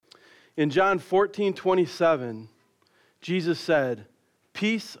In John 14:27, Jesus said,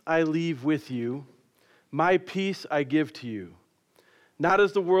 "Peace I leave with you, my peace I give to you. Not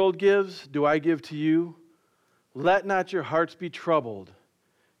as the world gives, do I give to you. Let not your hearts be troubled,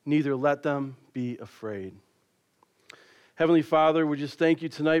 neither let them be afraid." Heavenly Father, we just thank you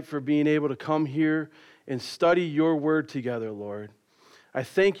tonight for being able to come here and study your word together, Lord. I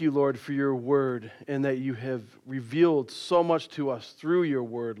thank you, Lord, for your word and that you have revealed so much to us through your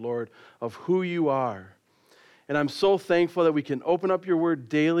word, Lord, of who you are. And I'm so thankful that we can open up your word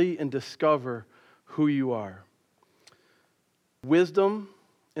daily and discover who you are. Wisdom,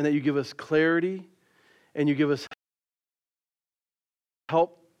 and that you give us clarity, and you give us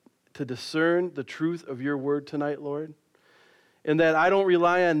help to discern the truth of your word tonight, Lord. And that I don't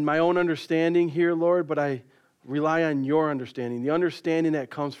rely on my own understanding here, Lord, but I rely on your understanding, the understanding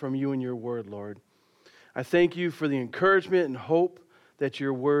that comes from you and your word, Lord. I thank you for the encouragement and hope that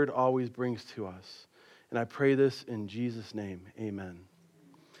your word always brings to us. And I pray this in Jesus' name. Amen.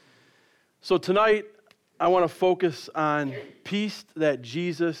 So tonight, I want to focus on peace that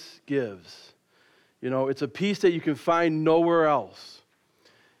Jesus gives. You know, it's a peace that you can find nowhere else.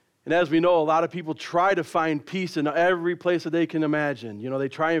 And as we know, a lot of people try to find peace in every place that they can imagine. You know, they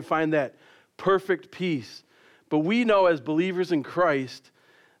try and find that perfect peace. But we know as believers in Christ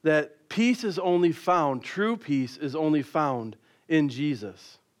that peace is only found, true peace is only found in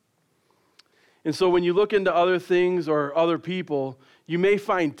Jesus. And so when you look into other things or other people, you may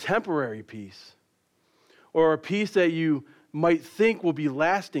find temporary peace or a peace that you might think will be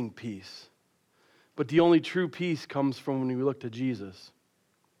lasting peace. But the only true peace comes from when we look to Jesus.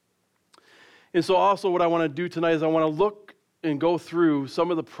 And so also what I want to do tonight is I want to look and go through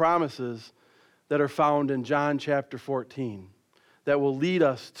some of the promises that are found in John chapter 14 that will lead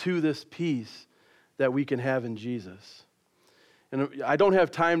us to this peace that we can have in Jesus. And I don't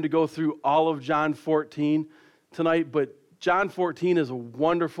have time to go through all of John 14 tonight, but John 14 is a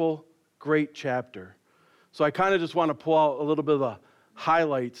wonderful, great chapter. So I kind of just want to pull out a little bit of the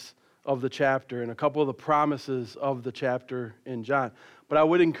highlights of the chapter and a couple of the promises of the chapter in John. But I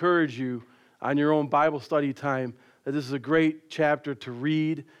would encourage you on your own Bible study time that this is a great chapter to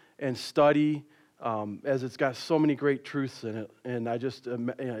read and study, as it's got so many great truths in it. And I just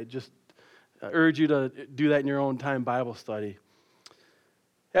urge you to do that in your own time Bible study.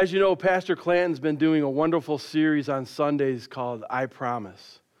 As you know, Pastor Clanton's been doing a wonderful series on Sundays called I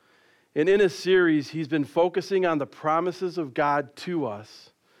Promise. And in his series, he's been focusing on the promises of God to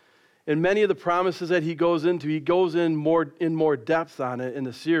us. And many of the promises that he goes into, he goes in more depth on it in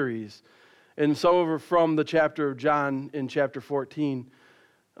the series. And some of them from the chapter of John in chapter 14,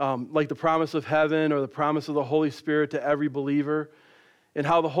 like the promise of heaven or the promise of the Holy Spirit to every believer, and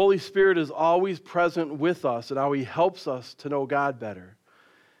how the Holy Spirit is always present with us and how he helps us to know God better,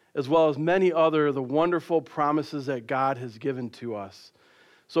 as well as many other of the wonderful promises that God has given to us.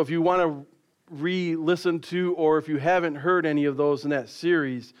 So if you want to re-listen to, or if you haven't heard any of those in that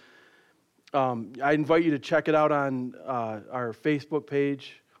series, I invite you to check it out on our Facebook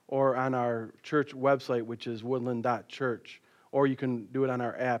page or on our church website, which is woodland.church, or you can do it on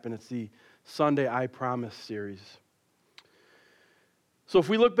our app, and it's the Sunday I Promise series. So if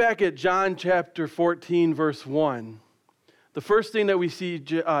we look back at John chapter 14, verse 1, the first thing that we see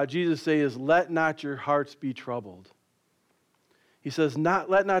Jesus say is, "Let not your hearts be troubled." He says,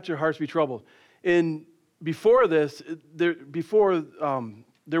 "Let not your hearts be troubled." And before this, there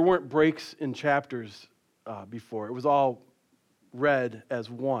weren't breaks in chapters before. It was all read as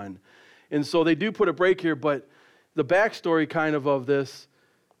one. And so they do put a break here, but the backstory kind of this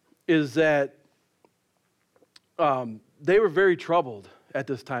is that they were very troubled at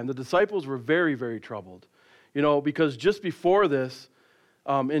this time. The disciples were very, very troubled. You know, because just before this,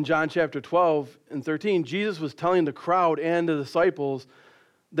 in John chapter 12 and 13, Jesus was telling the crowd and the disciples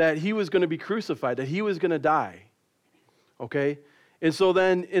that he was going to be crucified, that he was going to die. Okay? And so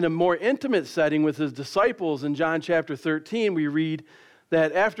then in a more intimate setting with his disciples in John chapter 13, we read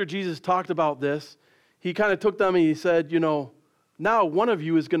that after Jesus talked about this, he kind of took them and he said, you know, now one of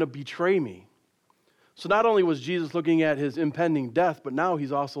you is going to betray me. So not only was Jesus looking at his impending death, but now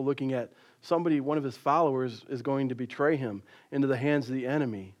he's also looking at one of his followers is going to betray him into the hands of the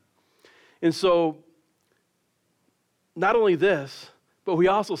enemy. And so not only this, but we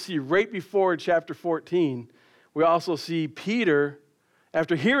also see right before chapter 14, we also see Peter,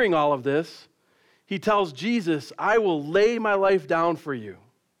 after hearing all of this, he tells Jesus, "I will lay my life down for you."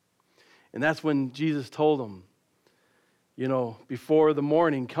 And that's when Jesus told him, you know, before the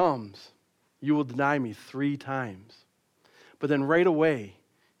morning comes, you will deny me 3 times. But then right away,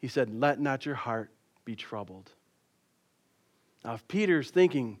 he said, "Let not your heart be troubled." Now, if Peter's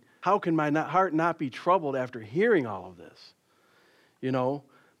thinking, how can my heart not be troubled after hearing all of this? You know,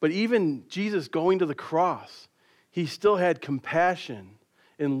 but even Jesus going to the cross, he still had compassion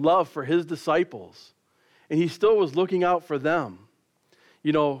and love for his disciples. And he still was looking out for them.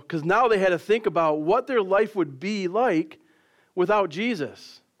 You know, because now they had to think about what their life would be like without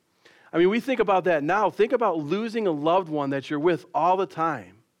Jesus. I mean, we think about that now. Think about losing a loved one that you're with all the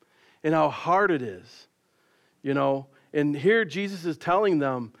time and how hard it is. You know, and here Jesus is telling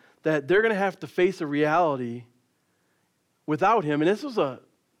them that they're going to have to face a reality without him. And this was a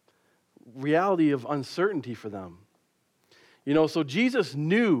reality of uncertainty for them. You know, so Jesus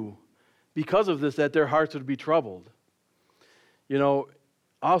knew because of this that their hearts would be troubled. You know,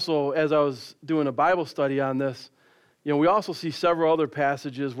 also, as I was doing a Bible study on this, you know, we also see several other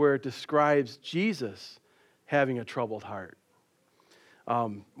passages where it describes Jesus having a troubled heart.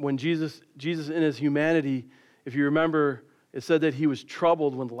 When Jesus in his humanity, if you remember, it said that he was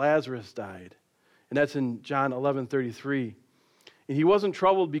troubled when Lazarus died. And that's in John 11:33. And he wasn't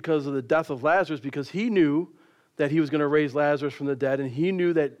troubled because of the death of Lazarus, because he knew that he was going to raise Lazarus from the dead, and he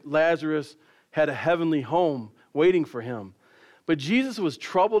knew that Lazarus had a heavenly home waiting for him. But Jesus was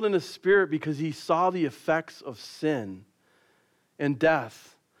troubled in his spirit because he saw the effects of sin and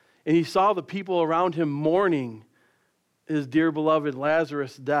death. And he saw the people around him mourning his dear beloved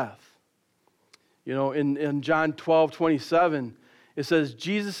Lazarus' death. You know, in John 12:27, it says,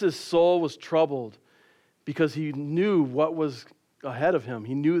 Jesus' soul was troubled because he knew what was ahead of him.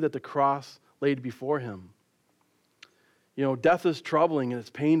 He knew that the cross laid before him. You know, death is troubling and it's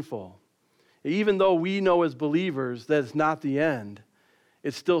painful. Even though we know as believers that it's not the end,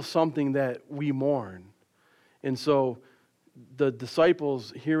 it's still something that we mourn. And so the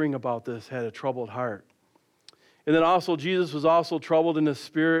disciples hearing about this had a troubled heart. And then also Jesus was also troubled in his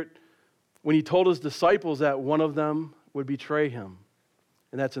spirit when he told his disciples that one of them would betray him.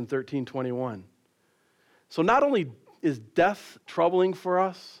 And that's in 13:21. So not only is death troubling for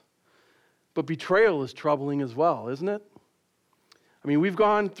us, but betrayal is troubling as well, isn't it? I mean, we've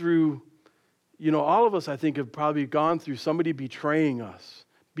gone through, you know, all of us, I think, have probably gone through somebody betraying us,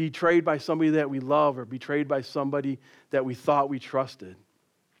 betrayed by somebody that we love or betrayed by somebody that we thought we trusted,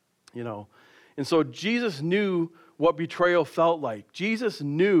 you know. And so Jesus knew what betrayal felt like. Jesus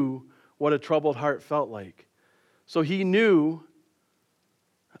knew what a troubled heart felt like. So he knew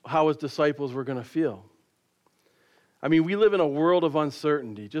how his disciples were going to feel. I mean, we live in a world of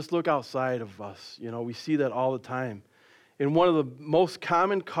uncertainty. Just look outside of us. You know, we see that all the time. And one of the most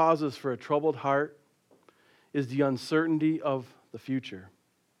common causes for a troubled heart is the uncertainty of the future.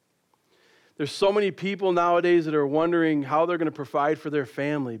 There's so many people nowadays that are wondering how they're going to provide for their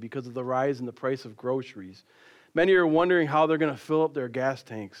family because of the rise in the price of groceries. Many are wondering how they're going to fill up their gas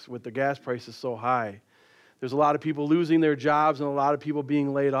tanks with the gas prices so high. There's a lot of people losing their jobs and a lot of people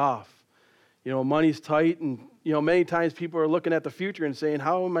being laid off. You know, money's tight, and, you know, many times people are looking at the future and saying,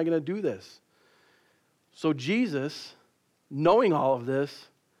 how am I going to do this? So Jesus, knowing all of this,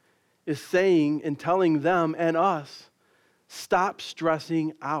 is saying and telling them and us, stop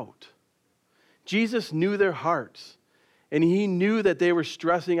stressing out. Jesus knew their hearts, and he knew that they were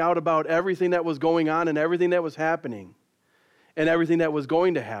stressing out about everything that was going on and everything that was happening and everything that was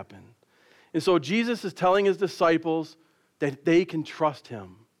going to happen. And so Jesus is telling his disciples that they can trust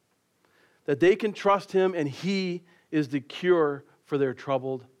him, that they can trust him, and he is the cure for their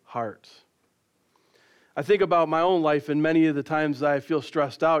troubled hearts. I think about my own life, and many of the times that I feel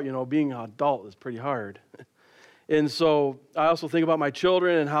stressed out, you know, being an adult is pretty hard. And so I also think about my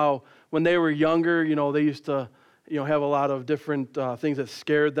children and how when they were younger, you know, they used to, you know, have a lot of different things that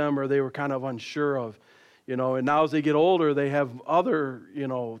scared them or they were kind of unsure of, you know, and now as they get older, they have other, you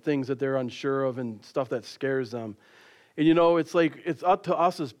know, things that they're unsure of and stuff that scares them. And, you know, it's like it's up to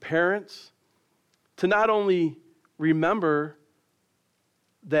us as parents to not only remember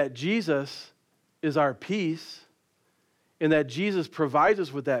that Jesus is our peace and that Jesus provides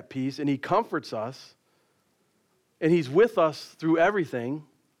us with that peace and he comforts us and he's with us through everything,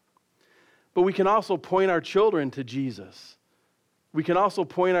 but we can also point our children to Jesus. We can also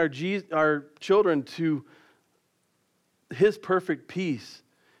point our children to his perfect peace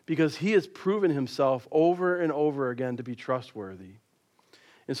because he has proven himself over and over again to be trustworthy.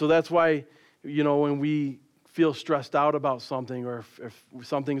 And so that's why, you know, when we feel stressed out about something or if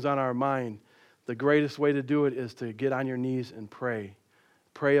something's on our mind, the greatest way to do it is to get on your knees and pray.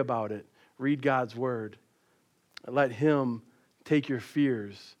 Pray about it. Read God's word. Let him take your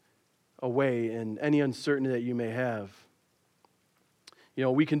fears away and any uncertainty that you may have. You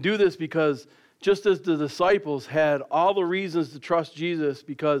know, we can do this because just as the disciples had all the reasons to trust Jesus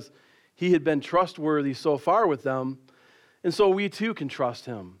because he had been trustworthy so far with them, and so we too can trust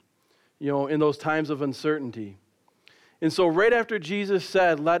him. in those times of uncertainty. And so right after Jesus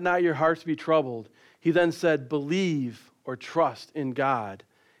said, "Let not your hearts be troubled," he then said, "Believe or trust in God,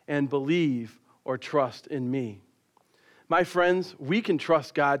 and believe or trust in me." My friends, we can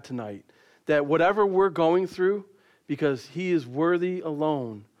trust God tonight that whatever we're going through, because he is worthy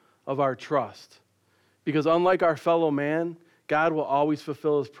alone of our trust. Because unlike our fellow man, God will always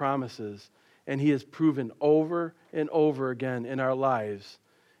fulfill his promises, and he has proven over and over again in our lives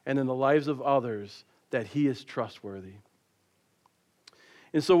and in the lives of others that he is trustworthy.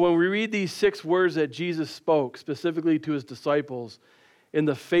 And so when we read these 6 words that Jesus spoke specifically to his disciples in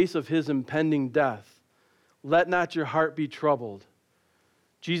the face of his impending death, "Let not your heart be troubled."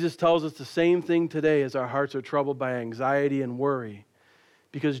 Jesus tells us the same thing today as our hearts are troubled by anxiety and worry,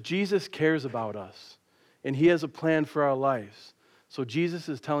 because Jesus cares about us and he has a plan for our lives. So Jesus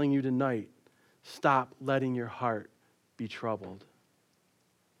is telling you tonight, stop letting your heart be troubled.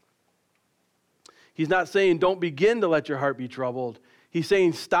 He's not saying don't begin to let your heart be troubled. He's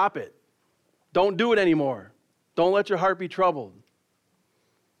saying stop it. Don't do it anymore. Don't let your heart be troubled.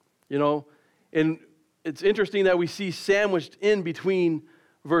 And it's interesting that we see sandwiched in between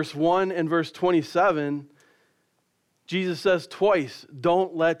verse 1 and verse 27, Jesus says twice,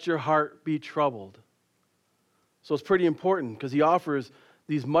 don't let your heart be troubled. So it's pretty important because he offers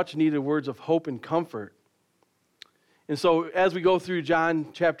these much needed words of hope and comfort. And so as we go through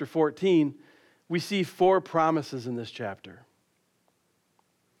John chapter 14, we see 4 promises in this chapter.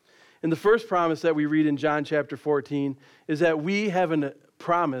 And the first promise that we read in John chapter 14 is that we have a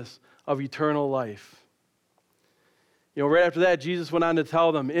promise of eternal life. Right after that, Jesus went on to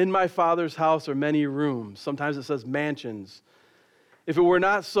tell them, "In my Father's house are many rooms." Sometimes it says mansions. "If it were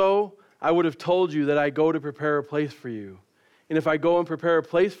not so, I would have told you that I go to prepare a place for you. And if I go and prepare a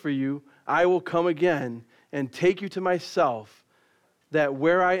place for you, I will come again and take you to myself, that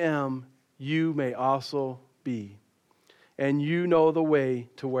where I am, you may also be. And you know the way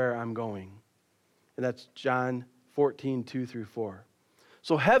to where I'm going." And that's John 14, 2 through 4.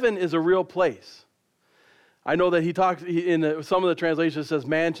 So heaven is a real place. I know that he talks, in some of the translations it says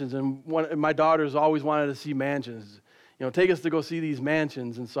mansions, and my daughters always wanted to see mansions. Take us to go see these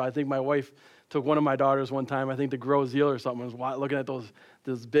mansions. And so I think my wife took one of my daughters one time, I think to Grosse Ile or something, was looking at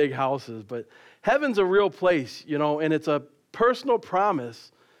those big houses. But heaven's a real place, and it's a personal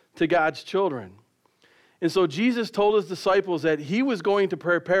promise to God's children. And so Jesus told his disciples that he was going to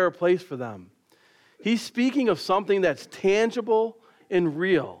prepare a place for them. He's speaking of something that's tangible and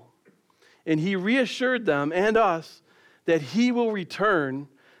real. And he reassured them and us that he will return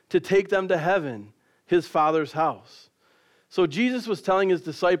to take them to heaven, his Father's house. So Jesus was telling his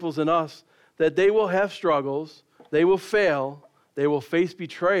disciples and us that they will have struggles, they will fail, they will face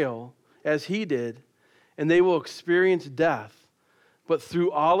betrayal, as he did, and they will experience death. But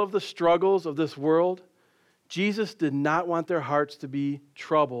through all of the struggles of this world, Jesus did not want their hearts to be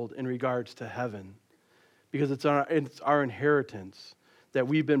troubled in regards to heaven, because it's our inheritance that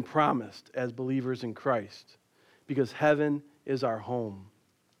we've been promised as believers in Christ, because heaven is our home.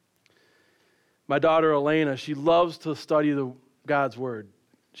 My daughter Elena, she loves to study God's Word.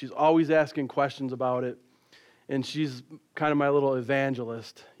 She's always asking questions about it, and she's kind of my little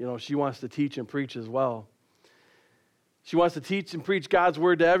evangelist. She wants to teach and preach as well. She wants to teach and preach God's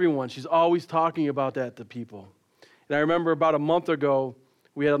Word to everyone. She's always talking about that to people. And I remember about a month ago,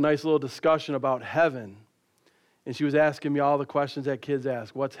 we had a nice little discussion about heaven. And she was asking me all the questions that kids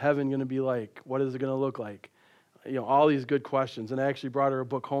ask. What's heaven going to be like? What is it going to look like? All these good questions. And I actually brought her a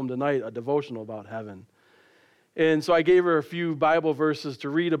book home tonight, a devotional about heaven. And so I gave her a few Bible verses to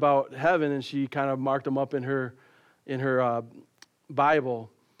read about heaven, and she kind of marked them up in her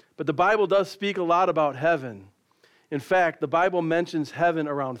Bible. But the Bible does speak a lot about heaven. In fact, the Bible mentions heaven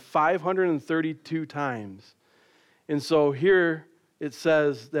around 532 times. And so here it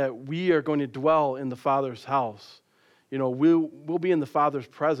says that we are going to dwell in the Father's house. We'll be in the Father's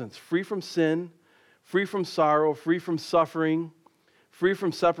presence, free from sin, free from sorrow, free from suffering, free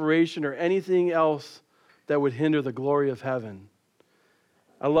from separation or anything else that would hinder the glory of heaven.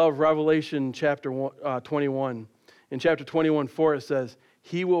 I love Revelation chapter 21. In chapter 21:4 it says,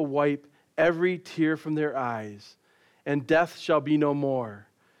 "He will wipe every tear from their eyes, and death shall be no more.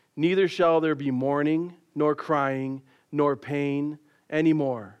 Neither shall there be mourning, nor crying, nor pain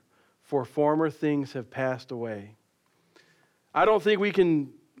anymore, for former things have passed away." I don't think we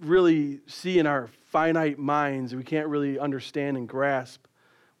can really see in our finite minds, we can't really understand and grasp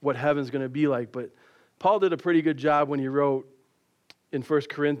what heaven's going to be like, but Paul did a pretty good job when he wrote in 1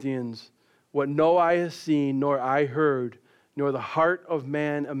 Corinthians, "What no eye has seen, nor eye heard, nor the heart of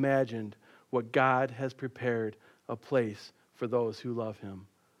man imagined, what God has prepared a place for those who love him."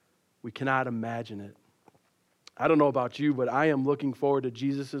 We cannot imagine it. I don't know about you, but I am looking forward to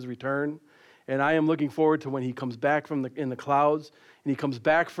Jesus' return, and I am looking forward to when he comes back in the clouds, and he comes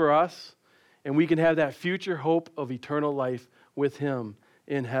back for us, and we can have that future hope of eternal life with him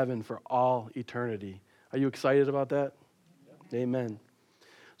in heaven for all eternity. Are you excited about that? Yeah. Amen.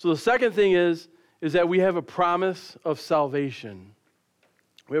 So the second thing is that we have a promise of salvation.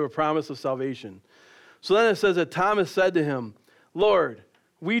 We have a promise of salvation. So then it says that Thomas said to him, Lord,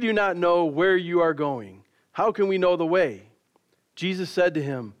 we do not know where you are going. How can we know the way? Jesus said to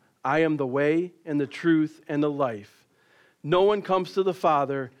him, I am the way and the truth and the life. No one comes to the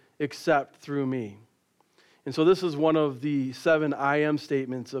Father except through me. And so this is one of the 7 I am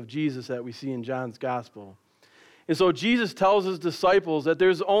statements of Jesus that we see in John's gospel. And so Jesus tells his disciples that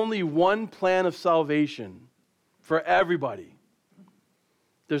there's only one plan of salvation for everybody.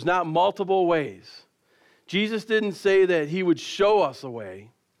 There's not multiple ways. Jesus didn't say that he would show us a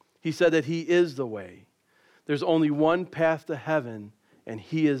way. He said that he is the way. There's only one path to heaven, and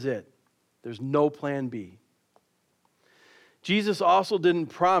he is it. There's no plan B. Jesus also didn't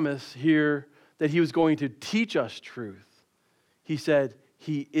promise here that he was going to teach us truth. He said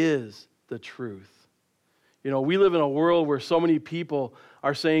he is the truth. You know, we live in a world where so many people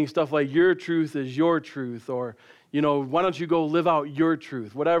are saying stuff like, your truth is your truth, or, you know, why don't you go live out your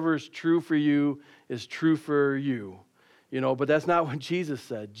truth? Whatever is true for you is true for you. You know, but that's not what Jesus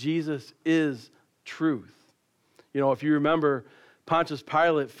said. Jesus is truth. You know, if you remember, Pontius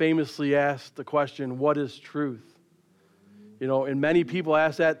Pilate famously asked the question, what is truth? You know, and many people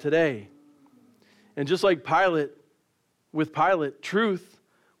ask that today. And just like with Pilate, truth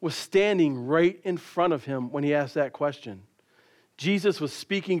was standing right in front of him when he asked that question. Jesus was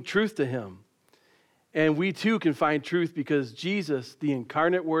speaking truth to him. And we too can find truth because Jesus, the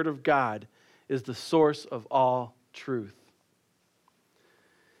incarnate Word of God, is the source of all truth.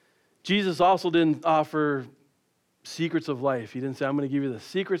 Jesus also didn't offer secrets of life. He didn't say, I'm going to give you the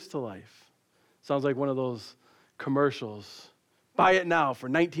secrets to life. Sounds like one of those commercials. Buy it now for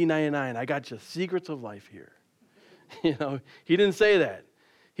 $19.99. I got you secrets of life here. You know, he didn't say that.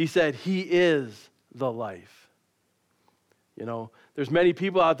 He said he is the life. You know, there's many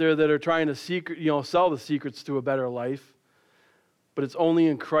people out there that are trying to sell the secrets to a better life, but it's only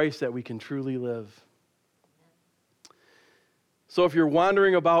in Christ that we can truly live. So if you're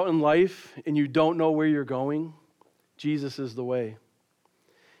wandering about in life and you don't know where you're going, Jesus is the way.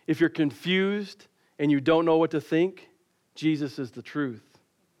 If you're confused and you don't know what to think, Jesus is the truth.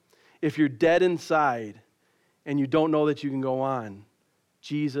 If you're dead inside and you don't know that you can go on,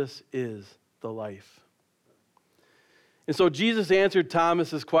 Jesus is the life. And so Jesus answered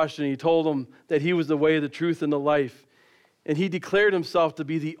Thomas's question. He told him that he was the way, the truth, and the life. And he declared himself to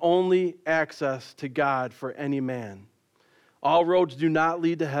be the only access to God for any man. All roads do not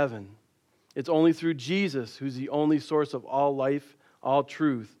lead to heaven. It's only through Jesus, who's the only source of all life, all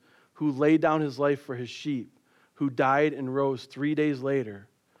truth, who laid down his life for his sheep, who died and rose 3 days later,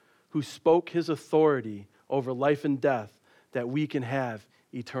 who spoke his authority over life and death, that we can have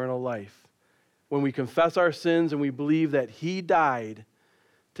eternal life. When we confess our sins and we believe that he died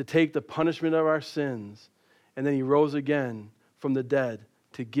to take the punishment of our sins, and then he rose again from the dead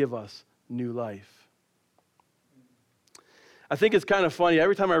to give us new life. I think it's kind of funny.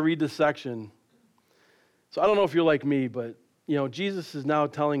 Every time I read this section, so I don't know if you're like me, but, you know, Jesus is now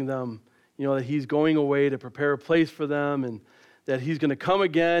telling them, you know, that he's going away to prepare a place for them and that he's going to come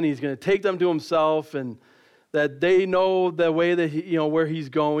again. He's going to take them to himself and that they know the way that he, you know, where he's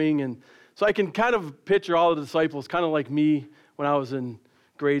going. And so I can kind of picture all the disciples kind of like me when I was in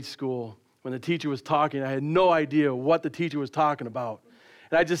grade school. When the teacher was talking, I had no idea what the teacher was talking about.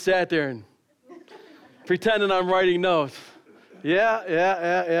 And I just sat there and pretending I'm writing notes.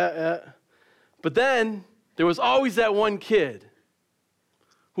 Yeah. But then there was always that one kid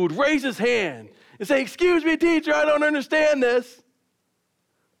who would raise his hand and say, excuse me, teacher, I don't understand this.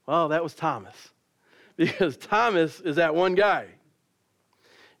 Well, that was Thomas. Because Thomas is that one guy.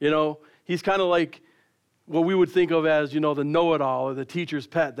 You know, he's kind of like what we would think of as, you know, the know-it-all or the teacher's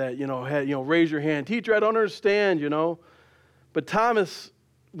pet that, you know, had, you know, raise your hand. Teacher, I don't understand, you know. But Thomas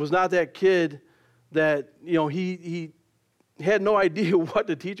was not that kid that, you know, he had no idea what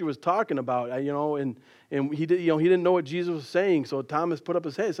the teacher was talking about, you know, and he didn't know what Jesus was saying. So Thomas put up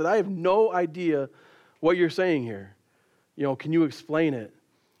his hand and said, I have no idea what you're saying here. You know, can you explain it?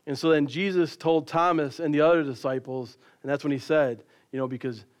 And so then Jesus told Thomas and the other disciples, and that's when he said, you know,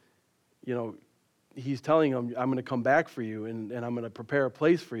 because, you know, he's telling them, I'm going to come back for you and I'm going to prepare a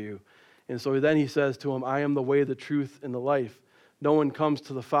place for you. And so then he says to him, I am the way, the truth, and the life. No one comes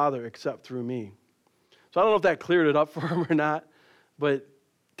to the Father except through me. So I don't know if that cleared it up for him or not, but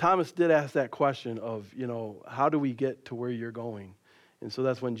Thomas did ask that question of, how do we get to where you're going? And so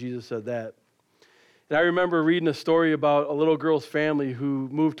that's when Jesus said that. And I remember reading a story about a little girl's family who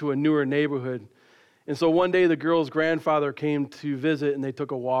moved to a newer neighborhood. And so one day the girl's grandfather came to visit, and they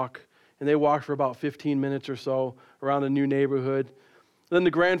took a walk. And they walked for about 15 minutes or so around the new neighborhood. Then the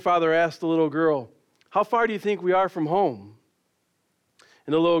grandfather asked the little girl, "How far do you think we are from home?"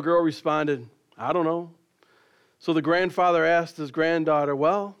 And the little girl responded, "I don't know." So the grandfather asked his granddaughter,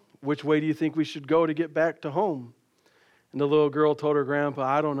 "Well, which way do you think we should go to get back to home?" And the little girl told her grandpa,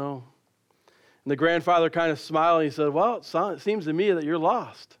 "I don't know." And the grandfather kind of smiled, and he said, "Well, it seems to me that you're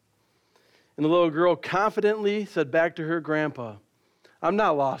lost." And the little girl confidently said back to her grandpa, "I'm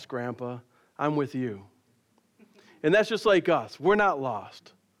not lost, Grandpa. I'm with you." And that's just like us. We're not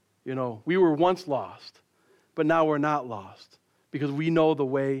lost. We were once lost, but now we're not lost because we know the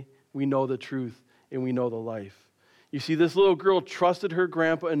way, we know the truth, and we know the life. You see, this little girl trusted her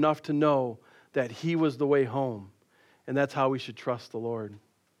grandpa enough to know that he was the way home, and that's how we should trust the Lord.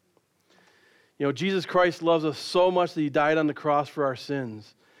 Jesus Christ loves us so much that he died on the cross for our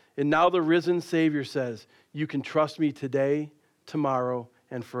sins. And now the risen Savior says, you can trust me today, tomorrow,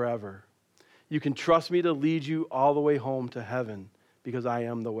 and forever. You can trust me to lead you all the way home to heaven because I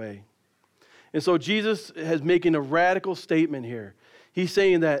am the way. And so Jesus is making a radical statement here. He's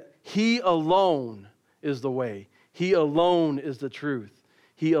saying that he alone is the way. He alone is the truth.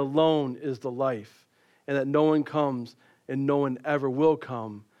 He alone is the life. And that no one comes and no one ever will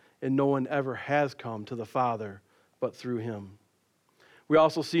come and no one ever has come to the Father but through him. We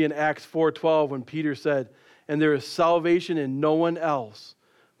also see in Acts 4:12 when Peter said, "And there is salvation in no one else,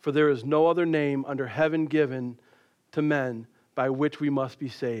 for there is no other name under heaven given to men by which we must be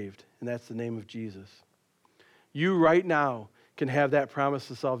saved." And that's the name of Jesus. You right now can have that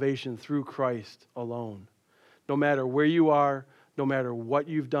promise of salvation through Christ alone. No matter where you are, no matter what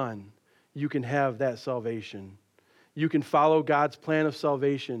you've done, you can have that salvation. You can follow God's plan of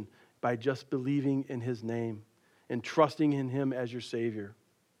salvation by just believing in his name and trusting in him as your Savior.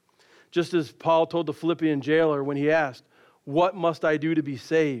 Just as Paul told the Philippian jailer when he asked, "What must I do to be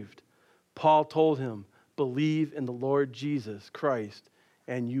saved?" Paul told him, "Believe in the Lord Jesus Christ,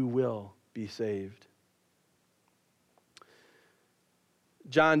 and you will be saved."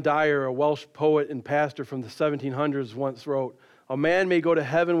 John Dyer, a Welsh poet and pastor from the 1700s, once wrote, "A man may go to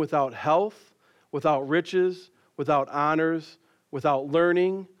heaven without health, without riches, without honors, without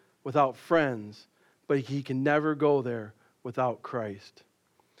learning, without friends, but he can never go there without Christ."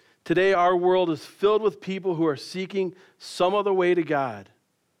 Today, our world is filled with people who are seeking some other way to God,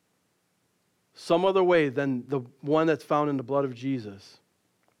 some other way than the one that's found in the blood of Jesus.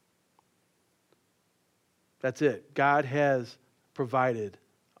 That's it. God has provided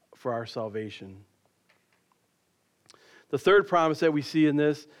for our salvation. The third promise that we see in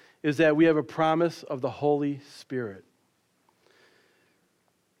this is that we have a promise of the Holy Spirit.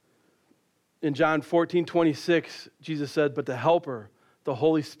 In John 14:26, Jesus said, "But the Helper, the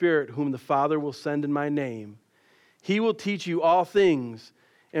Holy Spirit, whom the Father will send in my name, he will teach you all things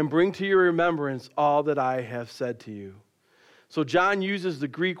and bring to your remembrance all that I have said to you." So John uses the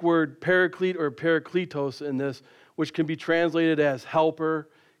Greek word paraclete or parakletos in this, which can be translated as helper,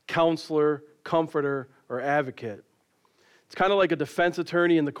 counselor, comforter, or advocate. It's kind of like a defense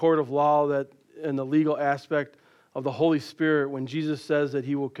attorney in the court of law that in the legal aspect of the Holy Spirit when Jesus says that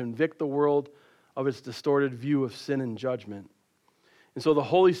he will convict the world of its distorted view of sin and judgment. And so the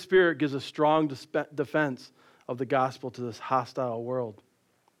Holy Spirit gives a strong defense of the gospel to this hostile world.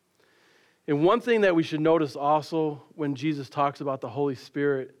 And one thing that we should notice also when Jesus talks about the Holy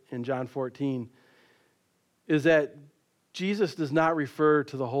Spirit in John 14 is that Jesus does not refer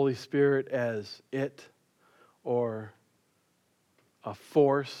to the Holy Spirit as it or a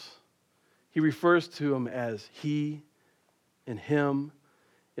force. He refers to him as he and him,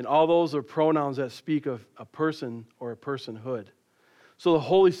 and all those are pronouns that speak of a person or a personhood. So the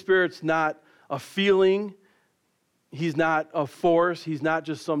Holy Spirit's not a feeling, he's not a force, he's not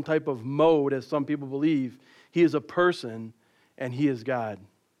just some type of mode as some people believe. He is a person and he is God.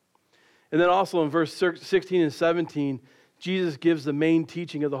 And then also in verse 16 and 17, Jesus gives the main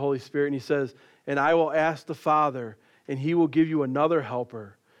teaching of the Holy Spirit, and he says, "And I will ask the Father, and he will give you another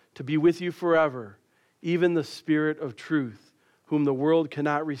helper to be with you forever, even the Spirit of truth, whom the world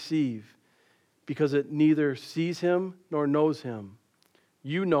cannot receive, because it neither sees him nor knows him.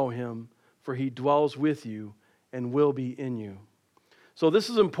 You know him, for he dwells with you and will be in you." So this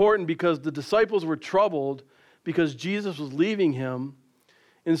is important because the disciples were troubled because Jesus was leaving him.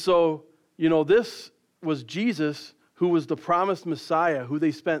 And so, this was Jesus who was the promised Messiah, who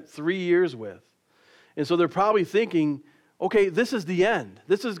they spent 3 years with. And so they're probably thinking, okay, this is the end.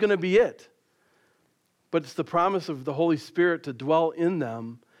 This is going to be it. But it's the promise of the Holy Spirit to dwell in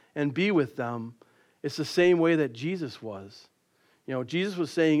them and be with them. It's the same way that Jesus was. Jesus was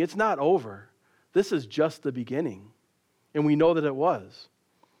saying, it's not over. This is just the beginning. And we know that it was.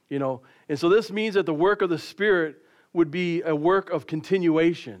 And so this means that the work of the Spirit would be a work of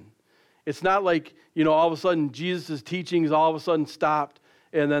continuation. It's not like, all of a sudden Jesus' teachings all of a sudden stopped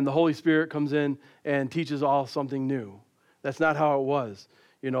and then the Holy Spirit comes in and teaches all something new. That's not how it was.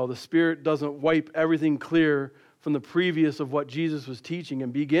 The Spirit doesn't wipe everything clear from the previous of what Jesus was teaching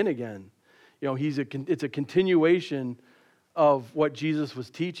and begin again. It's a continuation of what Jesus was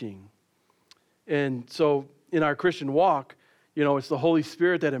teaching. And so in our Christian walk, it's the Holy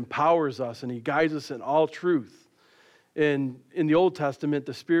Spirit that empowers us and He guides us in all truth. And in the Old Testament,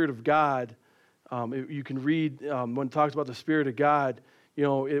 the Spirit of God, you can read when it talks about the Spirit of God,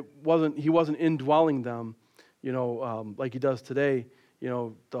 He wasn't indwelling them, like He does today.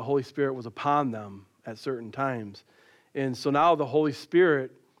 The Holy Spirit was upon them at certain times. And so now the Holy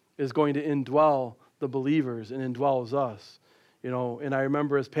Spirit is going to indwell the believers and indwells us. And I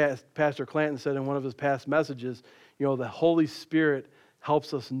remember as Pastor Clanton said in one of his past messages, the Holy Spirit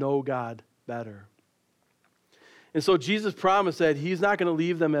helps us know God better. And so Jesus promised that He's not going to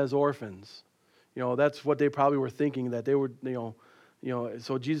leave them as orphans. That's what they probably were thinking, that they would,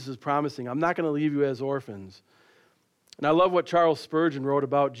 so Jesus is promising, I'm not going to leave you as orphans. And I love what Charles Spurgeon wrote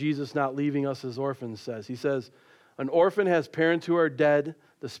about Jesus not leaving us as orphans says. He says, an orphan has parents who are dead.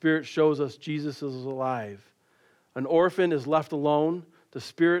 The Spirit shows us Jesus is alive. An orphan is left alone. The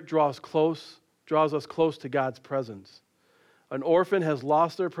Spirit draws us close to God's presence. An orphan has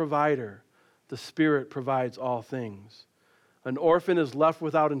lost their provider. The Spirit provides all things. An orphan is left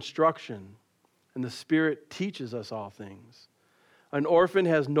without instruction, and the Spirit teaches us all things. An orphan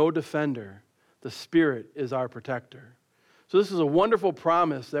has no defender. The Spirit is our protector. So this is a wonderful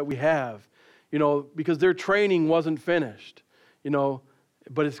promise that we have, because their training wasn't finished,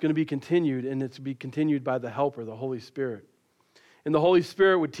 but it's going to be continued, and it's to be continued by the Helper, the Holy Spirit. And the Holy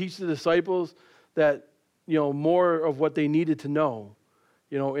Spirit would teach the disciples that, more of what they needed to know,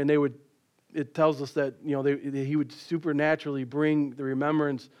 and it tells us that, He would supernaturally bring the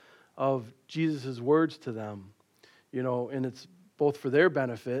remembrance of Jesus' words to them, and it's both for their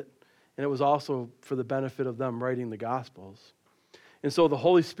benefit, and it was also for the benefit of them writing the Gospels. And so the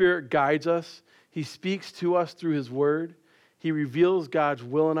Holy Spirit guides us. He speaks to us through His Word. He reveals God's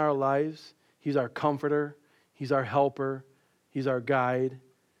will in our lives. He's our comforter. He's our helper. He's our guide.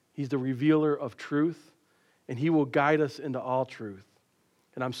 He's the revealer of truth, and He will guide us into all truth.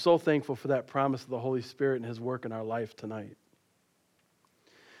 And I'm so thankful for that promise of the Holy Spirit and His work in our life tonight.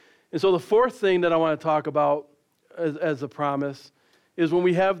 And so the fourth thing that I want to talk about as a promise is when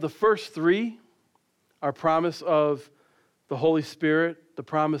we have the first three, our promise of the Holy Spirit, the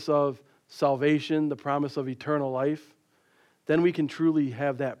promise of salvation, the promise of eternal life, then we can truly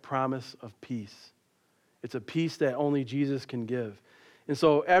have that promise of peace. It's a peace that only Jesus can give. And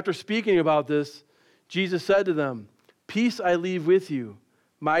so after speaking about this, Jesus said to them, peace I leave with you,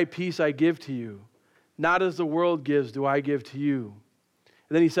 my peace I give to you. Not as the world gives do I give to you.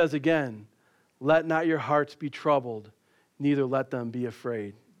 And then He says again, let not your hearts be troubled, neither let them be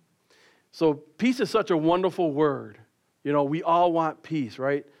afraid. So peace is such a wonderful word. We all want peace,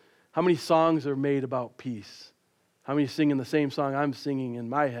 right? How many songs are made about peace? How many singing the same song I'm singing in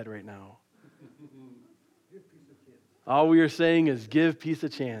my head right now? All we are saying is give peace a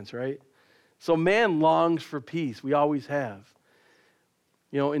chance, right? So man longs for peace. We always have.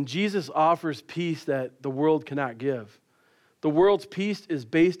 And Jesus offers peace that the world cannot give. The world's peace is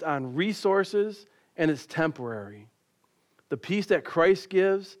based on resources and it's temporary. The peace that Christ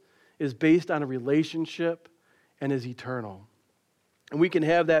gives is based on a relationship and is eternal. And we can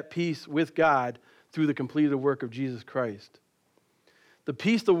have that peace with God through the completed work of Jesus Christ. The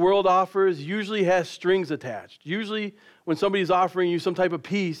peace the world offers usually has strings attached. Usually when somebody's offering you some type of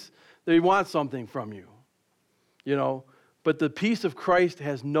peace, they want something from you. But the peace of Christ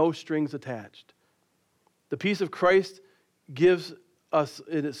has no strings attached. The peace of Christ gives us,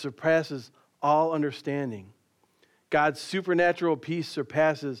 and it surpasses all understanding. God's supernatural peace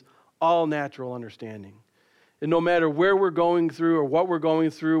surpasses all natural understanding. And no matter where we're going through or what we're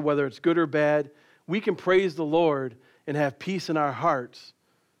going through, whether it's good or bad, we can praise the Lord and have peace in our hearts.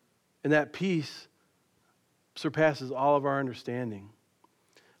 And that peace surpasses all of our understanding.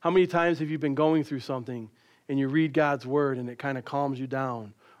 How many times have you been going through something and you read God's word and it kind of calms you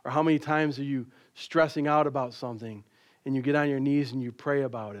down? Or how many times are you stressing out about something and you get on your knees and you pray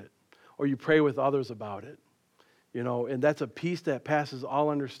about it? Or you pray with others about it? And that's a peace that passes all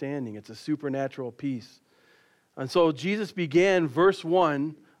understanding. It's a supernatural peace. And so Jesus began verse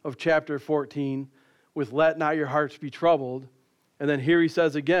 1 of chapter 14 with, let not your hearts be troubled. And then here he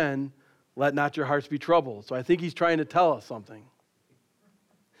says again, let not your hearts be troubled. So I think he's trying to tell us something.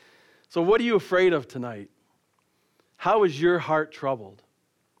 So what are you afraid of tonight? How is your heart troubled?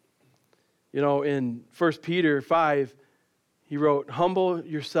 You know, in 1 Peter 5, he wrote, humble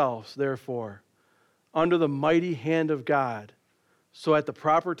yourselves, therefore, under the mighty hand of God, so at the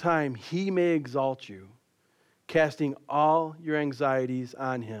proper time he may exalt you, casting all your anxieties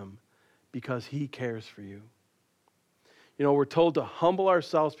on him, because he cares for you. You know, we're told to humble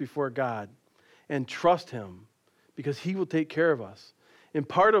ourselves before God and trust him, because he will take care of us. And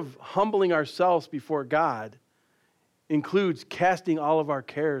part of humbling ourselves before God includes casting all of our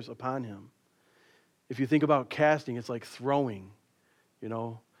cares upon him. If you think about casting, it's like throwing. You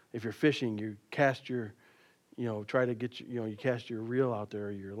know, if you're fishing, you cast your, try to get, you cast your reel out there,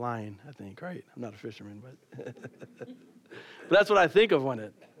 or your line, I think, right? I'm not a fisherman, but but that's what I think of when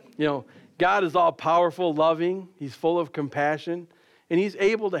it, God is all powerful, loving, he's full of compassion, and he's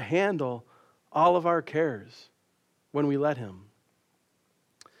able to handle all of our cares when we let him.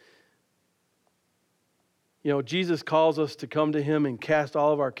 Jesus calls us to come to him and cast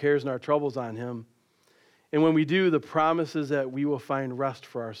all of our cares and our troubles on him. And when we do, the promise is that we will find rest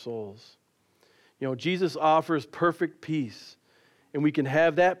for our souls. Jesus offers perfect peace, and we can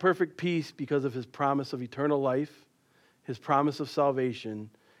have that perfect peace because of his promise of eternal life, his promise of salvation,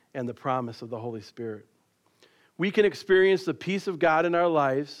 and the promise of the Holy Spirit. We can experience the peace of God in our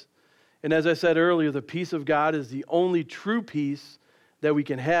lives, and as I said earlier, the peace of God is the only true peace that we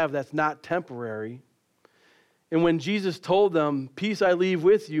can have that's not temporary. And when Jesus told them, peace I leave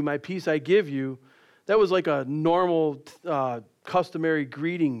with you, my peace I give you, that was like a normal, customary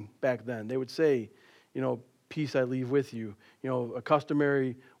greeting back then. They would say, peace I leave with you, a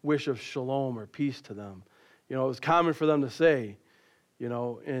customary wish of shalom or peace to them. It was common for them to say,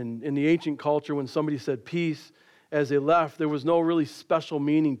 in the ancient culture, when somebody said peace as they left, there was no really special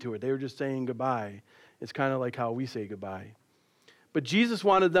meaning to it. They were just saying goodbye. It's kind of like how we say goodbye. But Jesus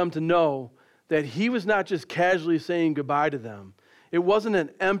wanted them to know that he was not just casually saying goodbye to them. It wasn't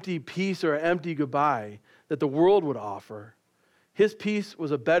an empty peace or an empty goodbye that the world would offer. His peace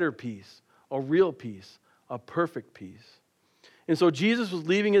was a better peace, a real peace, a perfect peace. And so Jesus was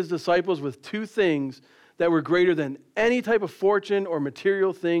leaving his disciples with two things that were greater than any type of fortune or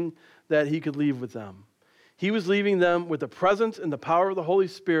material thing that he could leave with them. He was leaving them with the presence and the power of the Holy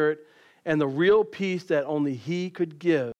Spirit and the real peace that only he could give.